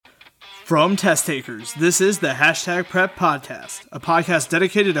From Test Takers, this is the Hashtag Prep Podcast, a podcast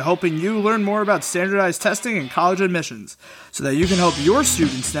dedicated to helping you learn more about standardized testing and college admissions, so that you can help your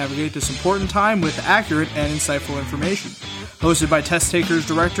students navigate this important time with accurate and insightful information. Hosted by Test Takers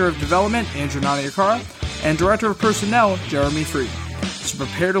Director of Development, Andrew Naniakara, and Director of Personnel, Jeremy Freed. So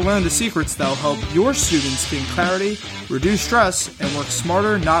prepare to learn the secrets that will help your students gain clarity, reduce stress, and work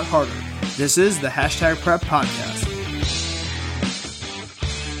smarter, not harder. This is the Hashtag Prep Podcast.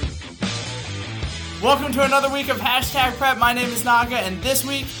 Welcome to another week of Hashtag Prep. My name is Naga, and this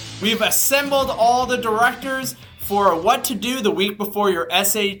week we've assembled all the directors for what to do the week before your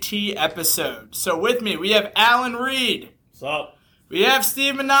SAT episode. So with me, we have Alan Reed. What's up? We have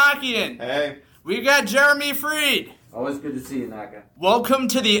Steve Manakian. Hey. We've got Jeremy Freed. Always good to see you, Naga. Welcome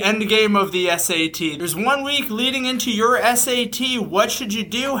to the end game of the SAT. There's 1 week leading into your SAT. What should you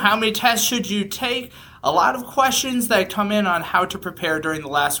do? How many tests should you take? A lot of questions that come in on how to prepare during the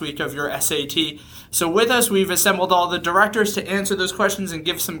last week of your SAT. So with us, we've assembled all the directors to answer those questions and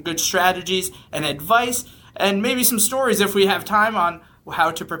give some good strategies and advice, and maybe some stories if we have time on how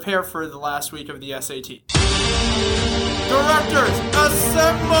to prepare for the last week of the SAT. Directors,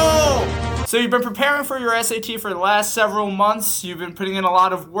 assemble! So you've been preparing for your SAT for the last several months. You've been putting in a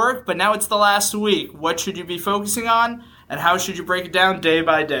lot of work, but now it's the last week. What should you be focusing on, and how should you break it down day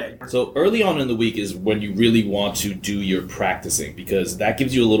by day? So early on in the week is when you really want to do your practicing, because that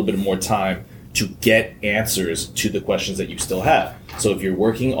gives you a little bit more time to get answers to the questions that you still have. So if you're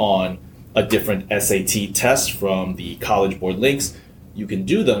working on a different SAT test from the College Board links, you can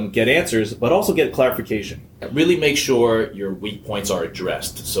do them, get answers, but also get clarification. Really make sure your weak points are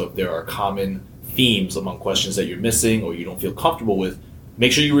addressed. So if there are common themes among questions that you're missing or you don't feel comfortable with,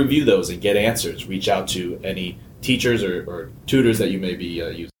 make sure you review those and get answers. Reach out to any teachers or tutors that you may be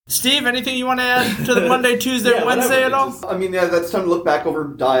using. Steve, anything you want to add to the Monday, Tuesday, Wednesday at all? That's time to look back over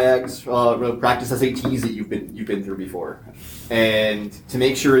diags, practice SATs that you've been through before, and to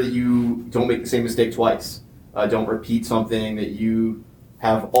make sure that you don't make the same mistake twice. Don't repeat something that you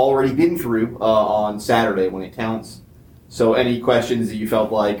have already been through on Saturday when it counts. So any questions that you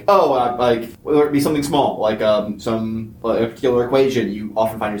felt like, whether it be something small, like some particular equation you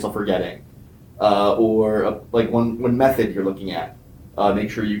often find yourself forgetting, or one method you're looking at.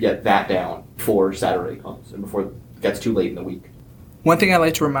 Make sure you get that down before Saturday comes and before it gets too late in the week. One thing I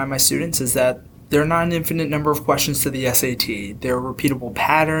like to remind my students is that there are not an infinite number of questions to the SAT. There are repeatable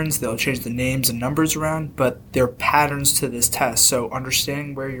patterns. They'll change the names and numbers around, but there are patterns to this test. So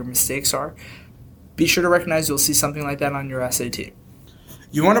understanding where your mistakes are, be sure to recognize you'll see something like that on your SAT.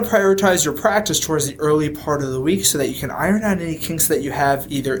 You want to prioritize your practice towards the early part of the week so that you can iron out any kinks that you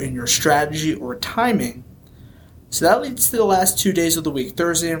have either in your strategy or timing. So that leads to the last 2 days of the week,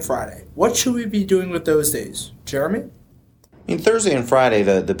 Thursday and Friday. What should we be doing with those days? Jeremy? Thursday and Friday,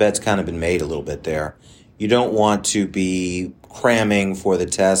 the bet's kind of been made a little bit there. You don't want to be cramming for the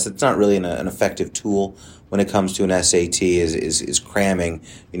test. It's not really an effective tool when it comes to an SAT is cramming,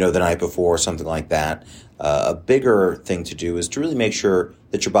 the night before or something like that. A bigger thing to do is to really make sure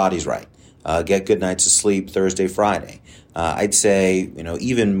that your body's right. Get good nights of sleep Thursday, Friday. I'd say,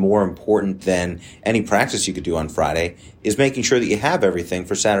 even more important than any practice you could do on Friday is making sure that you have everything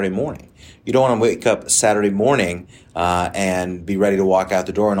for Saturday morning. You don't want to wake up Saturday morning and be ready to walk out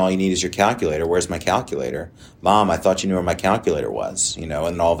the door and all you need is your calculator. Where's my calculator? Mom, I thought you knew where my calculator was, and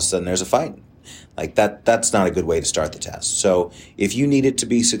then all of a sudden there's a fight. Like that's not a good way to start the test. So if you need it to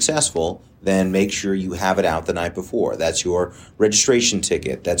be successful, then make sure you have it out the night before. That's your registration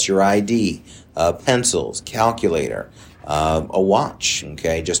ticket. That's your ID, pencils, calculator, a watch,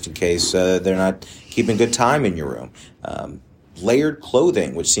 okay, just in case they're not keeping good time in your room. Layered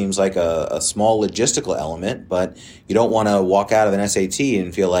clothing, which seems like a small logistical element, but you don't want to walk out of an SAT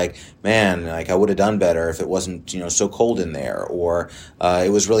and feel like, man, I would have done better if it wasn't, so cold in there, or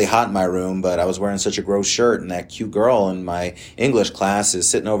it was really hot in my room, but I was wearing such a gross shirt, and that cute girl in my English class is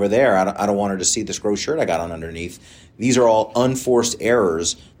sitting over there. I don't want her to see this gross shirt I got on underneath. These are all unforced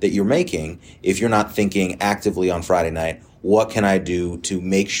errors that you're making if you're not thinking actively on Friday night, what can I do to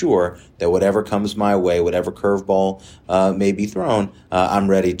make sure that whatever comes my way, whatever curveball may be thrown, I'm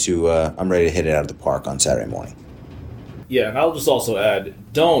ready to hit it out of the park on Saturday morning. Yeah, and I'll just also add,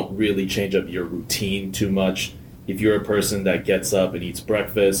 don't really change up your routine too much. If you're a person that gets up and eats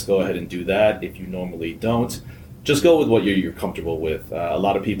breakfast, go ahead and do that. If you normally don't, just go with what you're comfortable with. A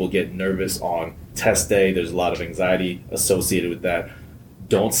lot of people get nervous on test day. There's a lot of anxiety associated with that.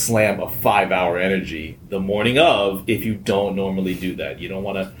 Don't slam a 5-hour energy the morning of if you don't normally do that. You don't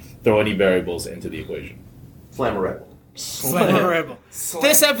want to throw any variables into the equation. Slam a Red Bull. Slam Red Bull.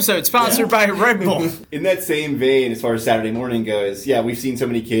 This episode sponsored by Red Bull. In that same vein, as far as Saturday morning goes, yeah, we've seen so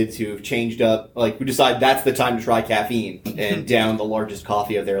many kids who've changed up, like, who decide that's the time to try caffeine and down the largest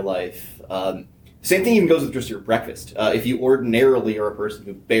coffee of their life. Same thing even goes with just your breakfast. If you ordinarily are a person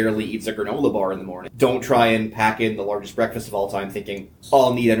who barely eats a granola bar in the morning, don't try and pack in the largest breakfast of all time thinking, oh,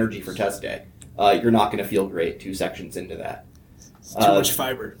 I'll need energy for test day. You're not going to feel great 2 sections into that. Too much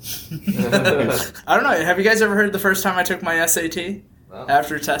fiber. I don't know. Have you guys ever heard the first time I took my SAT? Wow.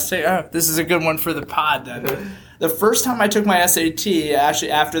 After testing? Oh, this is a good one for the pod then. The first time I took my SAT, actually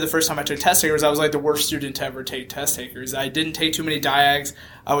after the first time I took test takers, I was like the worst student to ever take test takers. I didn't take too many diags.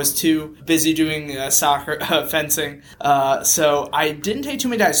 I was too busy doing soccer, fencing. So I didn't take too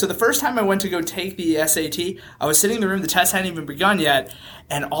many diags. So the first time I went to go take the SAT, I was sitting in the room, the test hadn't even begun yet,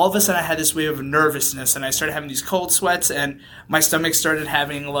 and all of a sudden I had this wave of nervousness, and I started having these cold sweats, and my stomach started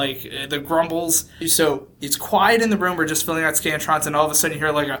having like the grumbles. So it's quiet in the room, we're just filling out Scantrons, and all of a sudden you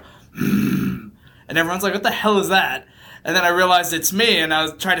hear like a and everyone's like, what the hell is that? And then I realized it's me, and I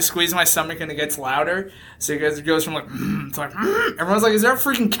was trying to squeeze my stomach, and it gets louder. So it goes from like, to like, everyone's like, is there a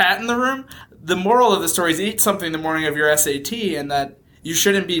freaking cat in the room? The moral of the story is eat something the morning of your SAT, and that you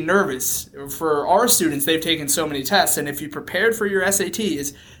shouldn't be nervous. For our students, they've taken so many tests, and if you prepared for your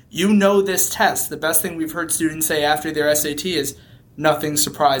SATs, you know this test. The best thing we've heard students say after their SAT is nothing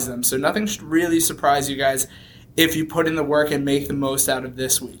surprised them. So nothing should really surprise you guys if you put in the work and make the most out of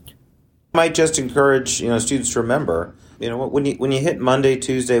this week. I might just encourage students to remember, when you hit Monday,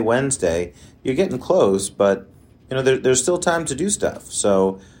 Tuesday, Wednesday, you're getting close, but there's still time to do stuff.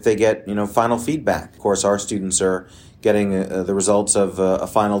 So if they get final feedback. Of course, our students are getting the results of a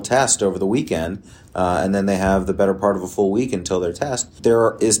final test over the weekend, and then they have the better part of a full week until their test.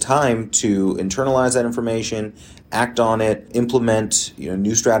 There is time to internalize that information, act on it, implement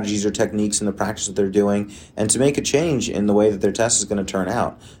new strategies or techniques in the practice that they're doing, and to make a change in the way that their test is going to turn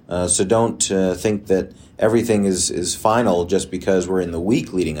out. So don't think that everything is final just because we're in the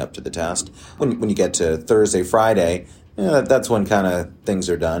week leading up to the test. When you get to Thursday, Friday, that's when kind of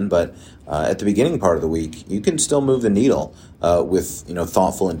things are done. But at the beginning part of the week, you can still move the needle with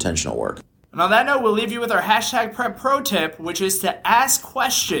thoughtful, intentional work. And on that note, we'll leave you with our hashtag prep pro tip, which is to ask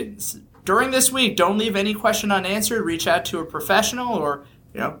questions. During this week, don't leave any question unanswered. Reach out to a professional or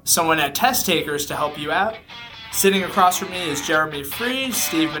someone at Test Takers to help you out. Sitting across from me is Jeremy Freed,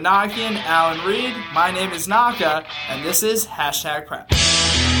 Steve Manakian, Alan Reed. My name is Naka, and this is Hashtag Prep.